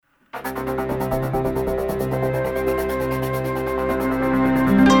မ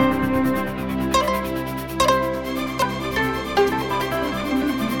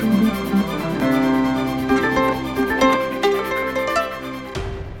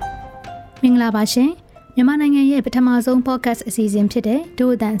ဂလာပါရှင်မြန်မာနိုင်ငံရဲ့ပထမဆုံး podcast အစီအစဉ်ဖြစ်တဲ့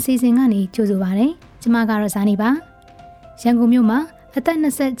ဒို့အတန်အစီအစဉ်ကနေကြိုဆိုပါရစေ။ကျွန်မကတော့ဇာနီပါ။ရန်ကုန်မြို့မှာအသက်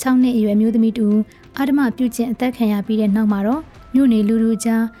26နှစ်အရွယ်မျိုးသမီးတူအာဓမပြုကျင့်အသက်ခံရပြီးတဲ့နောက်မှာတော့မြို့နေလူလူ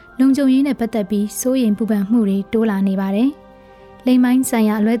ကြားလုံခြုံရေးနဲ့ပတ်သက်ပြီးစိုးရိမ်ပူပန်မှုတွေတိုးလာနေပါတယ်။လိမ်မိုင်းဆိုင်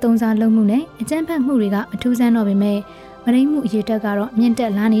ရာအလွဲသုံးစားလုပ်မှုနဲ့အကြမ်းဖက်မှုတွေကအထူးဆန်းတော့ပေမဲ့မရိမှုအရေးတက်ကတော့မြင့်တ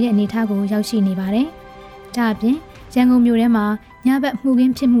က်လာနေတဲ့အနေအထားကိုရောက်ရှိနေပါတယ်။ဒါအပြင်ရန်ကုန်မြို့ထဲမှာညဘက်မှုခ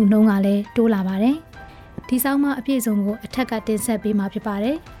င်းဖြစ်မှုနှုန်းကလည်းတိုးလာပါတယ်။ဒီဆောင်မအပြည့်စုံကိုအထက်ကတင်ဆက်ပေးမှာဖြစ်ပါတ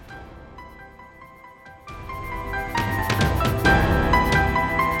ယ်။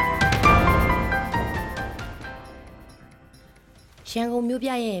ရန်ကုန်မြို့ပြ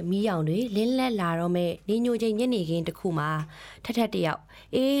ရဲ့မီးရောင်တွေလင်းလက်လာတော့မဲ့နေညိုချိန်ညနေခင်းတစ်ခုမှာထထတယောက်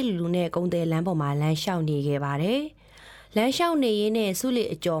အေးလူနဲ့ကုန်းတယ်လမ်းပေါ်မှာလမ်းလျှောက်နေခဲ့ပါတယ်။လမ်းလျှောက်နေရင်းနဲ့စုလစ်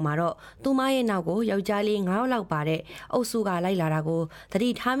အကျော်မှာတော့သူမရဲ့နောက်ကိုယောက်ျားလေး9ယောက်လောက်ပါတဲ့အုပ်စုကလိုက်လာတာကိုသတိ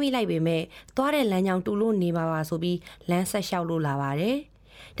ထားမိလိုက်ပေမဲ့သွားတဲ့လမ်းကြောင်တူလို့နေပါဆိုပြီးလမ်းဆက်လျှောက်လို့လာပါတယ်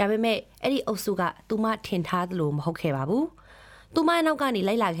။ဒါပေမဲ့အဲ့ဒီအုပ်စုကသူမထင်ထားသလိုမဟုတ်ခဲ့ပါဘူး။သူမနောက်ကနေ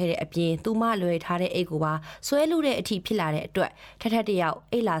လိုက်လာခဲ့တဲ့အပြင်သူမလွယ်ထားတဲ့အိတ်ကိုပါဆွဲလူတဲ့အထိဖြစ်လာတဲ့အတွက်ထထတယောက်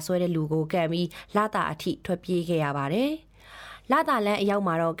အိတ်လာဆွဲတဲ့လူကိုကန်ပြီးလာတာအထိထွက်ပြေးခဲ့ရပါတယ်။လာတာလန်းအရောက်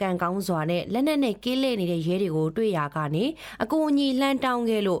မှာတော့ကန်ကောင်းစွာနဲ့လက်နက်နဲ့ကင်းလဲနေတဲ့ရဲတွေကိုတွေ့ရကနေအကူအညီလှမ်းတောင်း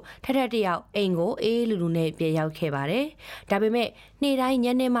ခဲ့လို့ထထတယောက်အိမ်ကိုအေးလူလူနဲ့ပြေရောက်ခဲ့ပါတယ်။ဒါပေမဲ့နေ့တိုင်းည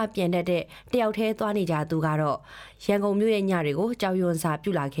နေမှပြန်တတ်တဲ့တယောက်တည်းသွားနေကြသူကတော့ရန်ကုန်မြို့ရဲ့ညတွေကိုကြောက်ရွံ့စာ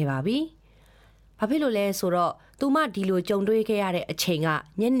ပြုလာခဲ့ပါပြီ။ဘာဖြစ်လို့လဲဆိုတော့သူမဒီလိုကြုံတွေ့ခဲ့ရတဲ့အချိန်က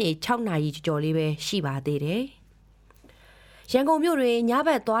ညနေ6နာရီကျော်လေးပဲရှိပါသေးတယ်။ရန်ကုန်မြို့တွင်ညဘ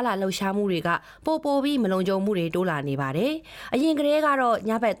က်သွားလာလှုပ်ရှားမှုတွေကပိုပြီးမလုံခြုံမှုတွေတိုးလာနေပါတယ်။အရင်ကတည်းကတော့ည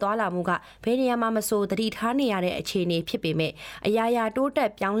ဘက်သွားလာမှုကဘယ်နေရာမှမဆိုသတိထားနေရတဲ့အခြေအနေဖြစ်ပေမဲ့အရာရာတိုးတက်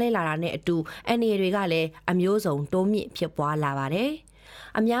ပြောင်းလဲလာတာနဲ့အတူအနေတွေကလည်းအမျိုးစုံတိုးမြင့်ဖြစ်ပွားလာပါတယ်။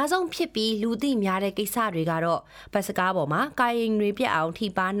အများဆုံးဖြစ်ပြီးလူသိများတဲ့ကိစ္စတွေကတော့ဘတ်စကားပေါ်မှာကာရင်တွေပြက်အောင်ထိ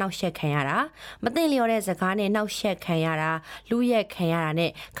ပါနှောက်ယှက်ခံရတာမသိလျော်တဲ့စကားနဲ့နှောက်ယှက်ခံရတာလူရက်ခံရတာ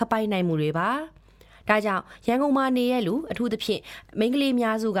နဲ့ခပိုက်နိုင်မှုတွေပါဒါကြောင့်ရန်ကုန်မှာနေရလူအထူးသဖြင့်မိန်းကလေး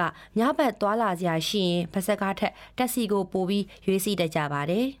များစုကညဘက်သွားလာစရာရှိရင်ဘတ်စကားထက်တက်စီကိုပိုပြီးရွေးစီတတ်ကြပါ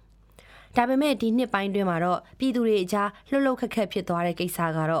တယ်ဒါပေမဲ့ဒီနှစ်ပိုင်းတွင်းမှာတော့ပြည်သူတွေအကြားလှုပ်လှုပ်ခက်ခက်ဖြစ်သွားတဲ့ကိစ္စ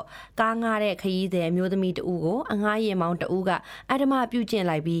ကတော့ကားငှားတဲ့ခရီးသည်အမျိုးသမီးတဦးကိုအငှားရင်မောင်းတဦးကအဓမ္မပြုကျင့်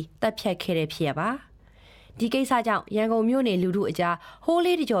လိုက်ပြီးတပ်ဖြတ်ခဲ့တဲ့ဖြစ်ရပါဒီကိစ္စကြောင့်ရန်ကုန်မြို့နယ်လူထုအကြားဟိုး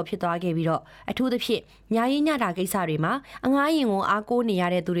လေးတကြော်ဖြစ်သွားခဲ့ပြီးတော့အထူးသဖြင့်ညာရင်းညတာကိစ္စတွေမှာအငှားရင်ကိုအားကိုးနေရ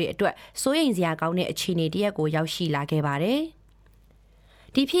တဲ့သူတွေအတွက်စိုးရိမ်စရာကောင်းတဲ့အခြေအနေတရက်ကိုရောက်ရှိလာခဲ့ပါတယ်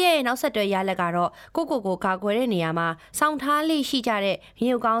ဒီဖြစ်ရဲ့နောက်ဆက်တွဲရလက်ကတော့ကိုကာကွယ်တဲ့နေရာမှာစောင့်ထားလေးရှိကြတဲ့င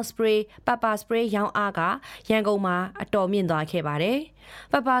ရုတ်ကောင်းစပရေးပပစပရေးရောင်းအားကရန်ကုန်မှာအတော်မြင့်သွားခဲ့ပါတယ်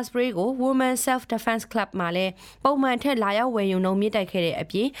ပပစပရေးကို Women Self Defense Club မှာလည်းပုံမှန်ထက်လာရောက်ဝယ်ယူနှုန်းမြင့်တက်ခဲ့တဲ့အ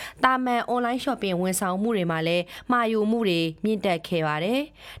ပြင်တာမန် online shopping ဝန်ဆောင်မှုတွေမှာလည်းမှာယူမှုတွေမြင့်တက်ခဲ့ပါတယ်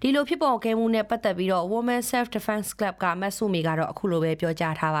ဒီလိုဖြစ်ပေါ်ခဲ့မှုနဲ့ပတ်သက်ပြီးတော့ Women Self Defense Club ကမတ်ဆုမီကတော့အခုလိုပဲပြော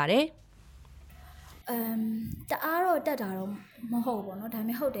ကြားထားပါတယ်တအားတော့တက်တာတော့မဟုတ်ဘူးเนาะဒါပေ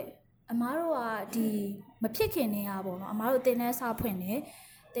မဲ့ဟုတ်တယ်အမားတို့ကဒီမဖြစ်ခင်နေရပေါ့เนาะအမားတို့တင်တဲ့စဖွင့်တယ်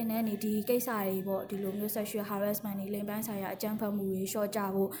တင်တဲ့နေဒီကိစ္စတွေပေါ့ဒီလိုမျိုး sexual harassment တွေလိမ်ပိုင်းဆိုင်ရာအကြမ်းဖက်မှုတွေရှော့ကြ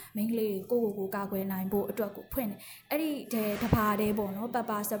ဖို့မိန်းကလေးကိုကာကွယ်နိုင်ဖို့အတွက်ကိုဖွင့်တယ်အဲ့ဒီတပါးတဲ့ပေါ့เนาะပ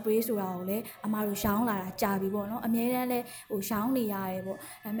ပစပရေးဆိုတာကိုလည်းအမားတို့ရှောင်းလာတာကြာပြီပေါ့เนาะအများတန်းလဲရှောင်းနေရတယ်ပေါ့ဒါ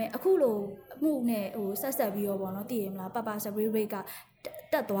ပေမဲ့အခုလိုမှုနဲ့ဆက်ပြီးတော့ပေါ့เนาะသိရမလားပပစပရေး rate က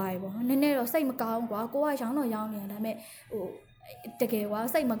တက်သွားပြီပေါ့နော်နည်းနည်းတော့စိတ်မကောင်းကွာကိုကရောင်းတော့ရောင်းနေတာဒါပေမဲ့တကယ်ကွာ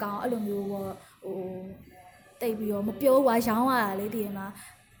စိတ်မကောင်းအဲ့လိုမျိုးပေါ့တိတ်ပြီးတော့မပြောကွာရောင်းရတာလေတည်ရမလား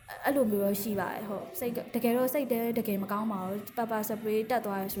အဲ့လိုမျိုးတော့ရှိပါတယ်ဟုတ်စိတ်တကယ်တော့စိတ်တကယ်မကောင်းပါဘူးပပစပရေးတက်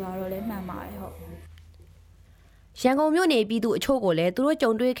သွားရဆိုတာတော့လည်းမှန်ပါတယ်ဟုတ်ရန်ကုန်မြို့နေပြည်သူအချို့ကိုလည်းသူတို့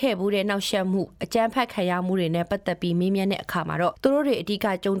ကြုံတွေ့ခဲ့မှုတဲ့နောက်ဆက်မှုအကြမ်းဖက်ခံရမှုတွေနဲ့ပတ်သက်ပြီးမေးမြန်းတဲ့အခါမှာတော့သူတို့တွေအဓိက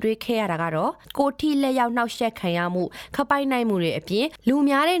ကြုံတွေ့ခဲ့ရတာကတော့ကိုထီလက်ရောက်နှောက်ယှက်ခံရမှုခပိုက်နိုင်မှုတွေအပြင်လူ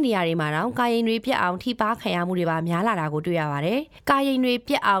များတဲ့နေရာတွေမှာတော့ကာရင်တွေပြက်အောင်ထိပါခံရမှုတွေပါများလာတာကိုတွေ့ရပါတယ်။ကာရင်တွေ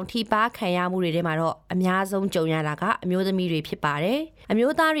ပြက်အောင်ထိပါခံရမှုတွေထဲမှာတော့အများဆုံးကြုံရတာကအမျိုးသမီးတွေဖြစ်ပါတယ်။အ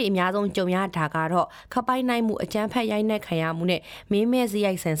မျိုးသားတွေအများဆုံးကြုံရတာကတော့ခပိုက်နိုင်မှုအကြမ်းဖက်ရိုက်နှက်ခံရမှုနဲ့မင်းမဲ့စ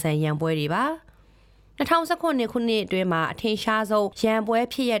ရိုက်ဆန်ဆန်ရန်ပွဲတွေပါ။တ 2019ခုနှစ်အတွင်းမှာအထင်ရှားဆုံးရန်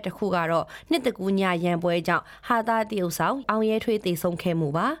ပွဲဖြစ်ရတစ်ခုကတော့နှစ်တကူညရန်ပွဲကြောင့်ဟာတာတရုတ်ဆောင်အောင်ရဲထွေးတည်ဆုံ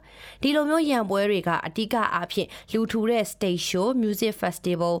ခဲ့မှုပါဒီလိုမျိုးရန်ပွဲတွေကအဓိကအားဖြင့်လူထူတဲ့ stage show music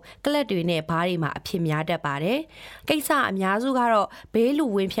festival ကလပ်တွေနဲ့ဘားတွေမှာအဖြစ်များတတ်ပါတယ်ကိစ္စအများစုကတော့ဘေးလူ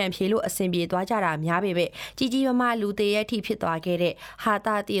ဝင်ဖြန့်ဖြေလို့အဆင်ပြေသွားကြတာများပေမဲ့ကြီးကြီးမားမားလူသေးရဲ့အထိဖြစ်သွားခဲ့တဲ့ဟာ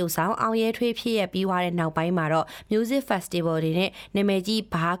တာတရုတ်ဆောင်အောင်ရဲထွေးဖြစ်ရပြီးွားတဲ့နောက်ပိုင်းမှာတော့ music festival တွေနဲ့နာ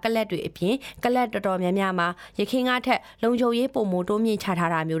မည်ကြီးဘားကလပ်တွေအပြင်ကလပ်တော်တော်များများမှာရခိုင်ကထက်လုံခြုံရေးပုံမိုတိုးမြင့်ချ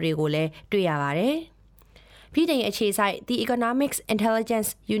ထားတာမျိုးတွေကိုလည်းတွေ့ရပါတယ်။ပြည်ထောင်အခြေစိုက် The Economics Intelligence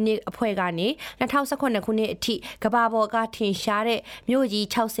Unit အဖွဲ့ကနေ2019ခုနှစ်အထိကမ္ဘာပေါ်ကထင်ရှားတဲ့မြို့ကြီး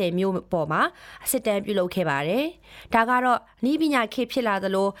60မြို့ပေါ်မှာအစစ်တမ်းပြုလုပ်ခဲ့ပါတယ်။ဒါကတော့ဤပညာခေတ်ဖြစ်လာသ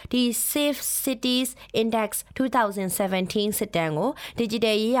လိုဒီ Safe Cities Index 2017စစ်တမ်းကို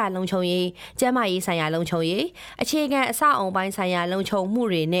Digital ရေးရာလုံခြုံရေး၊ကျန်းမာရေးဆိုင်ရာလုံခြုံရေး၊အခြေခံအဆောက်အုံပိုင်းဆိုင်ရာလုံခြုံမှု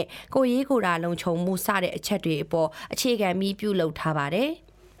တွေနဲ့ကိုယ်ရေးကိုယ်တာလုံခြုံမှုစတဲ့အချက်တွေအပေါ်အခြေခံပြီးပြုလုပ်ထားပါတယ်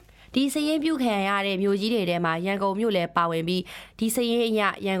။ဒီစရင်ပြုခံရတဲ့မြို့ကြီးတွေထဲမှာရန်ကုန်မြို့လည်းပါဝင်ပြီးဒီစရင်အ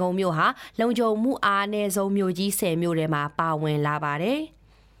ရရန်ကုန်မြို့ဟာလုံခြုံမှုအားနည်းဆုံးမြို့ကြီး10မြို့ထဲမှာပါဝင်လာပါတယ်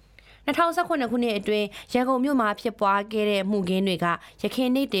။2019ခုနှစ်အတွင်းရန်ကုန်မြို့မှာဖြစ်ပွားခဲ့တဲ့မှုခင်းတွေကရခို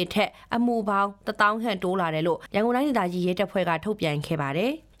င်နေ့တွေထက်အမှုပေါင်း1000ခန့်တိုးလာတယ်လို့ရန်ကုန်တိုင်းဒေသကြီးရဲတပ်ဖွဲ့ကထုတ်ပြန်ခဲ့ပါ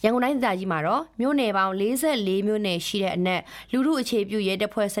တယ်။ရန်ကုန်တိုင်းဒေသကြီးမှာတော့မြို့နယ်ပေါင်း44မြို့နယ်ရှိတဲ့အနက်လူထုအခြေပြုရဲတ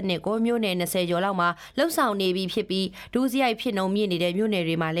ပ်ဖွဲ့စနစ်ကိုမြို့နယ်20ကျော်လောက်မှာလှုပ်ဆောင်နေပြီဖြစ်ပြီးဒုစရိုက်ဖြစ်နှုံမြင့်နေတဲ့မြို့နယ်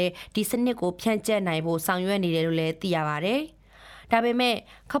တွေမှာလည်းဒီစနစ်ကိုဖြန့်ကျက်နိုင်ဖို့ဆောင်ရွက်နေတယ်လို့လည်းသိရပါတယ်။ဒါပေ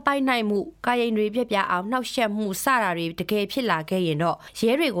မဲ့ခပိုက်နိုင်မှုကာယိန်တွေပြပြအောင်နှောက်ယှက်မှုစတာတွေတကယ်ဖြစ်လာခဲ့ရင်တော့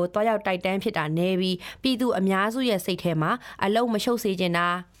ရဲတွေကိုတွားရောက်တိုက်တန်းဖြစ်တာနေပြီးပြည်သူအများစုရဲ့စိတ်ထဲမှာအလုံးမရှုပ်စေချင်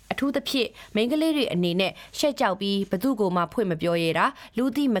တာအထူးသဖြင့်မိန်းကလေးတွေအနေနဲ့ရှက်ကြောက်ပြီးဘသူ့ကိုမှဖွင့်မပြောရတာလူ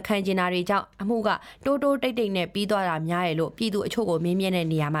သိမခံကျင်တာတွေကြောင့်အမှုကတိုးတိုးတိတ်တိတ်နဲ့ပြီးသွားတာများရလို့ပြည်သူအချို့ကိုမင်းမြဲ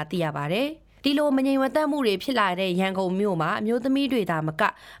တဲ့နေရာမှာသိရပါတယ်ဒီလိုမငြိမ်ဝသက်မှုတွေဖြစ်လာတဲ့ရန်ကုန်မြို့မှာအမျိုးသမီးတွေသာမက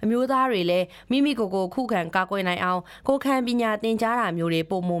အမျိုးသားတွေလည်းမိမိကိုယ်ကိုခုခံကာကွယ်နိုင်အောင်ကိုယ်ခံပညာသင်ကြားတာမျိုး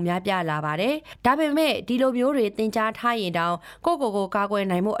တွေပုံမများပြလာပါတယ်။ဒါပေမဲ့ဒီလိုမျိုးတွေသင်ကြားထားရင်တောင်ကိုယ့်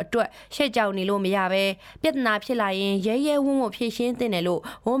ကိုယ်ကာကွယ်နိုင်မှုအတွက်ရှက်ကြောက်နေလို့မရပဲပြဿနာဖြစ်လာရင်ရဲရဲဝံ့ဝံ့ဖြေရှင်းသင့်တယ်လို့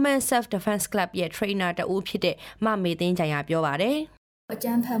Women Self Defense Club ရဲ့ trainer တဦးဖြစ်တဲ့မမေသိန်းကြိုင်ကပြောပါတယ်။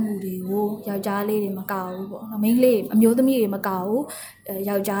အကြမ်းဖက်မှုတွေကိုယောက်ျားလေးတွေမကောက်ဘူးပေါ့နော်မိန်းကလေးအမျိုးသမီးတွေမကောက်ဘူး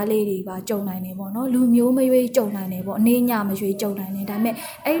ယောက်ျားလေးတွေပါကြုံနိုင်တယ်ပေါ့နော်လူမျိုးမရွေးကြုံနိုင်တယ်ပေါ့အနေညမရွေးကြုံနိုင်တယ်ဒါပေမဲ့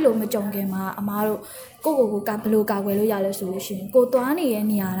အဲ့လိုမကြုံခင်မှာအမားတို့ကိုယ့်ကိုယ်ဘယ်လိုကာကွယ်လို့ရလဲဆိုလို့ရှိရင်ကိုသွားနေတဲ့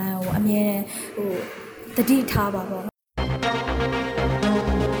နေရာတိုင်းကိုအမြဲတမ်းသတိ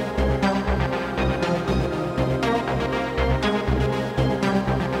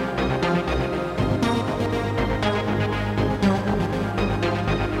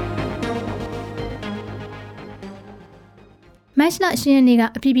တ်လ10ရက်နေ့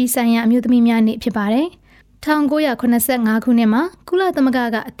ကအပြည်ပြည်ဆိုင်ရာအမျိုးသမီးများနေ့ဖြစ်ပါတယ်။1985ခုနှစ်မှာကုလသမဂ္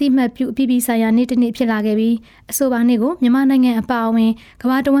ဂကအတိအမှတ်ပြုအပြည်ပြည်ဆိုင်ရာနေ့တစ်နေ့ဖြစ်လာခဲ့ပြီးအဆိုပါနေ့ကိုမြန်မာနိုင်ငံအပါအဝင်ကမ္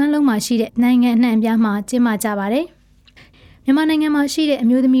ဘာတစ်ဝန်းလုံးမှာရှိတဲ့နိုင်ငံအနှံ့အပြားမှာကျင်းပကြပါတယ်။မြန်မာနိုင်ငံမှာရှိတဲ့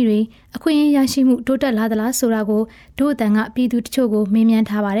အမျိုးသမီးတွေအခွင့်အရေးရရှိမှုတိုးတက်လာသလားဆိုတာကိုဒို့အတန်ကပြည်သူတချို့ကိုမေးမြ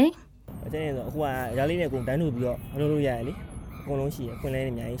န်းထားပါတယ်။အကျဉ်းဆိုအခုကရားလေးနဲ့ကိုတန်းထုတ်ပြီးတော့မလုပ်လို့ရတယ်လေ။အကုန်လုံးရှိရခွင့်လဲနေ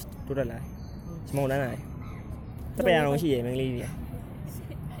အများကြီးတိုးတက်လာတယ်။စမောင်းတန်းလာတယ်။တပည့်အောင်ရှိရမင်းကလေး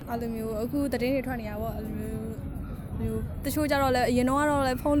တွေအဲ့လိုမျိုးအခုသတင်းတွေထွက်နေရပေါ့အဲ့လိုမျိုးတချို့ကြတော့လည်းအရင်တော့ကတော့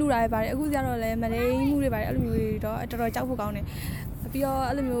လည်းဖုန်းလူတာတွေပါတယ်အခုကျတော့လည်းမလိမ့်မှုတွေပါတယ်အဲ့လိုမျိုးတွေတော့တော်တော်ကြောက်ဖို့ကောင်းတယ်ပြီးတော့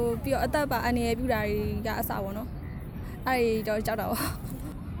အဲ့လိုမျိုးပြီးတော့အသက်ပါအနေရပြူတာတွေကအစပေါ့နော်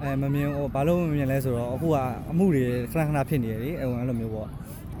အဲ့ဒီတော့ကြောက်တာပေါ့မမြင်ဘာလို့မမြင်လဲဆိုတော့အခုကအမှုတွေခဏခဏဖြစ်နေတယ်လေအဲ့လို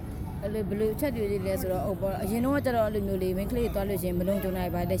မျိုးပေါ့အဲ့လိုဘယ်လိုချက်တွေလဲဆိုတော့ပေါ့အရင်တော့ကျတော့အဲ့လိုမျိုးလေးမိန်းကလေးတွေတွားလို့ရှိရင်မလုံးကြုံ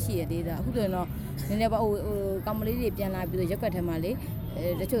နိုင်ပါလက်ရှိရသေးတာအခုဆိုရင်တော့နည်းနည်းပေါ့ကောင်မလေးတွေပြန်လာပြီးတော့ရက်ွက်ထဲ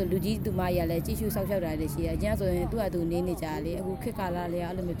မှာလေတချို့လူကြီးသူမကြီးကလည်းကြီးစုဆောက်ရှောက်တာလည်းရှိရအကျဉ်းဆိုရင်သူ့အတူနေနေကြလေအခုခက်ခါလာလေ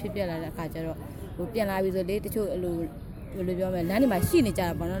အဲ့လိုမျိုးဖြစ်ပြလာတဲ့အခါကျတော့ပြန်လာပြီးဆိုလေတချို့အဲ့လိုဘယ်လိုပြောမလဲလမ်းတွေမှာရှိနေကြတာ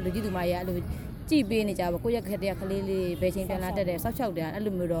ပေါ့နော်လူကြီးသူမကြီးကအဲ့လိုကြည်ပေးနေကြပါကိုရက်ခက်တဲ့ကလေးလေးဘယ်ချိန်ပြန်လာတက်တယ်ဆောက်ရှောက်တယ်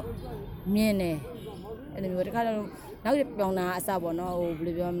အဲ့လိုမျိုးတော့မြင်တယ်အဲ့လိုမျိုးတခါတော့နောက်ပြောင်းတာအစပေါ့နော်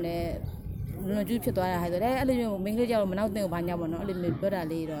ဘယ်လိုပြောမလဲလူကျူးဖြစ်သွားတာဟာဆိုတော့အဲ့လိုမျိုးမိန်းကလေးကြောက်မနောက်တဲ့ကိုဘာညာပေါ့နော်အဲ့လို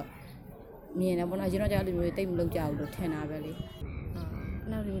မျိုးပြောတာလေးတော့မြင်တယ်ပေါ့နော်အရင်တော့ကြောက်အဲ့လိုမျိုးတိတ်မလုပ်ကြဘူးလို့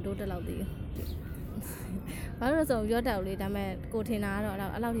ထင်တာပဲလေနောက်ဒီတိုးတက်လောက်သေးဘာလို့လဲဆိုတော့ပြောတောက်လေဒါပေမဲ့ကိုထင်တာ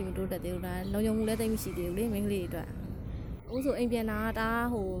ကတော့အဲ့လောက်ထိမတိုးတက်သေးဘူးဒါလုံခြုံမှုလည်းတိတ်မရှိသေးဘူးလေမိန်းကလေးတွေအတွက်အခုဆိုအိမ်ပြန်တာဒါ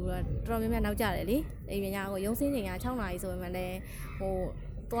တော်တော်များများနောက်ကျတယ်လေအိမ်ပြန်ရကိုရုံးစင်းချိန်က6နာရီဆိုရင်လည်း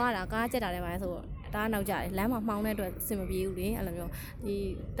သွားတာကားကြက်တာလည်းပါဆိုဒါနောက်ကျတယ်လမ်းမှာမှောင်းတဲ့အတွက်အဆင်မပြေဘူးလေအဲ့လိုမျိုးဒီ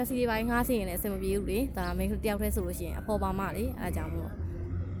တက်စီတွေပိုင်းငှားစီရင်လည်းအဆင်မပြေဘူးလေဒါမိန်းကလေးတယောက်တည်းဆိုလို့ရှိရင်အဖော်ပါမလေအဲ့ဒါကြောင့်မို့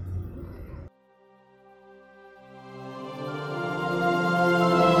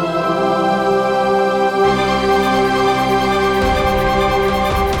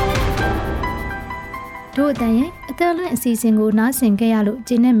တို့အတန်ရဲ့အသက်လွင့်အစီအစဉ်ကိုနားဆင်ခဲ့ရလို့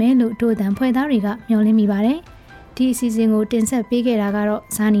ကျေနပ်မယ်လို့တို့အတန်ဖွဲ့သားတွေကမျှော်လင့်မိပါတယ်ဒီအစီအစဉ်ကိုတင်ဆက်ပေးခဲ့တာကတော့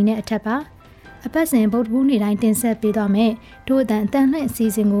ဇာနီနဲ့အထက်ပါအပတ်စဉ်ဗုဒ္ဓဟူးနေ့တိုင်းတင်ဆက်ပေးသွားမယ်တို့အတန်လွင့်အစီ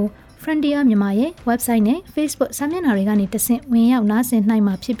အစဉ်ကို Frontier မြန်မာရဲ့ website နဲ့ Facebook စာမျက်နှာတွေကနေတဆင့်ဝင်ရောက်နားဆင်နိုင်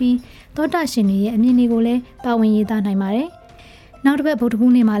မှာဖြစ်ပြီးသောတာရှင်တွေရဲ့အမြင်တွေကိုလည်းပါဝင်ရေးသားနိုင်ပါတယ်နောက်တစ်ပတ်ဗုဒ္ဓ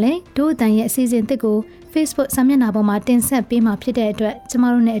ဟူးနေ့မှာလည်းတို့အတန်ရဲ့အစီအစဉ်သစ်ကို Facebook စာမျက်နှာပေါ်မှာတင်ဆက်ပေးမှာဖြစ်တဲ့အတွက်ကျမ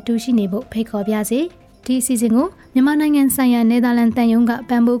တို့နဲ့အတူရှိနေဖို့ဖိတ်ခေါ်ပါရစေဒီအစီအစဉ်ကိုမြန်မာနိုင်ငံဆိုင်ရာနယ်သာလန်တန်ယုံက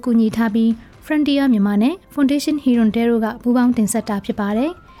ပံ့ပိုးကူညီထားပြီး Frontier မြန်မာနဲ့ Foundation Hirondale တို့ကပူးပေါင်းတင်ဆက်တာဖြစ်ပါတ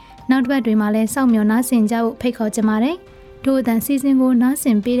ယ်နောက်တစ်ပတ်တွေမှာလည်းစောင့်မျှော်နားဆင်ကြဖို့ဖိတ်ခေါ်ကြပါတယ်တို့အတန်စီစဉ်ကိုနားဆ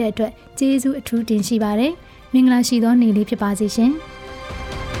င်ပေးတဲ့အတွက်ကျေးဇူးအထူးတင်ရှိပါတယ်မင်္ဂလာရှိသောနေ့လေးဖြစ်ပါစေရှင်